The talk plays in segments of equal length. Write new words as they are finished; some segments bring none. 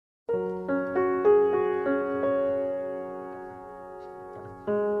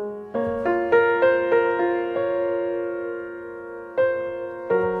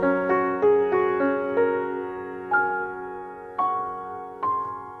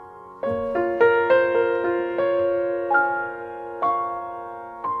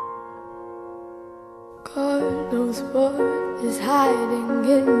what is hiding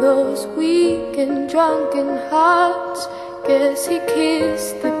in those weak and drunken hearts. Guess he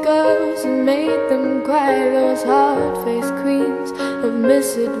kissed the girls and made them cry, those hard-faced queens of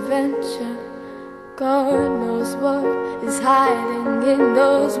misadventure. God knows what is hiding in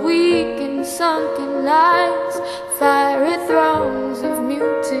those weak and sunken eyes. Fiery throngs of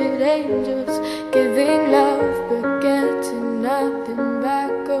muted angels, giving love but getting nothing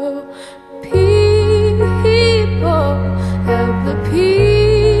back. Oh, people, help the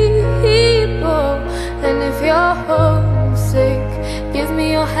people. And if you're homesick, give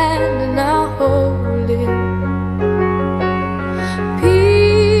me your hand and I'll hold it.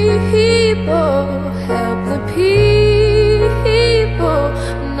 People, help the people.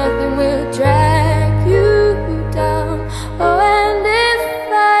 Nothing will drag you down. Oh, and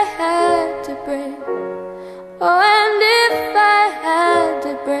if I had to bring, oh, and if I had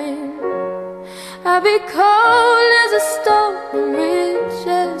to bring, I'd be cold as a stone and rich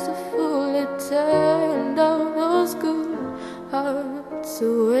as a fool. It turned all those good hearts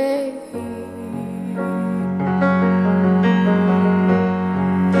away.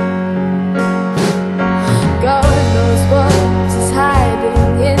 God knows what is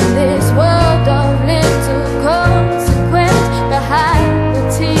hiding in this world of little consequence. Behind the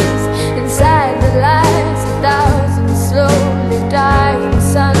tears, inside the lies, 1,000 slowly dying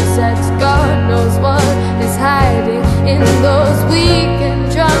sunsets. God knows what is hiding in those weak and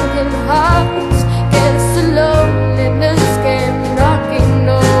drunken hearts. Guess the loneliness came knocking.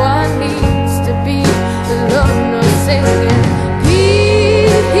 No one needs to be alone or singing.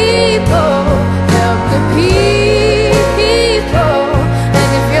 People, help the people. And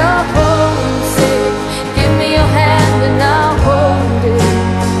if you're homesick, give me your hand and I'll hold it.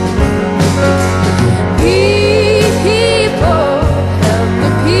 People, help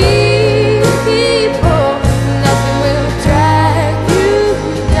the people. Nothing will drag you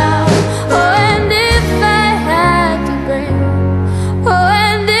down. Oh, and if I had to bring, oh,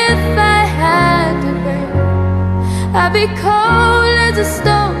 and if I had to bring, I'd be cold as a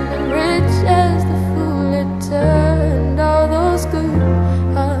stone and rich as the fool. It turned all those good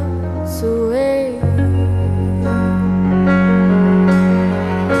hearts away.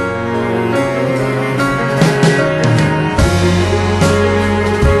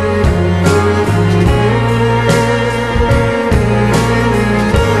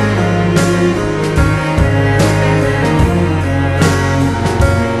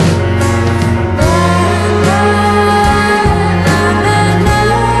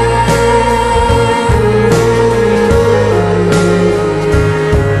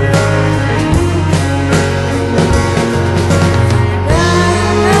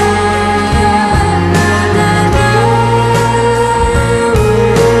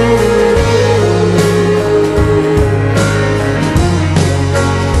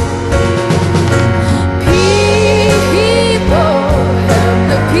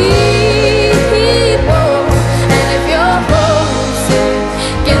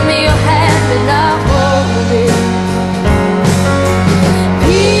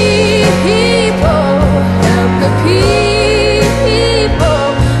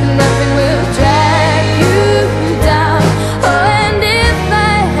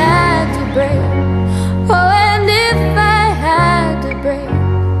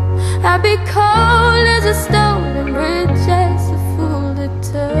 I'd be cold as a stone and rich as a fool. That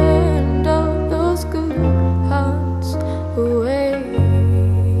turned all those good hearts away.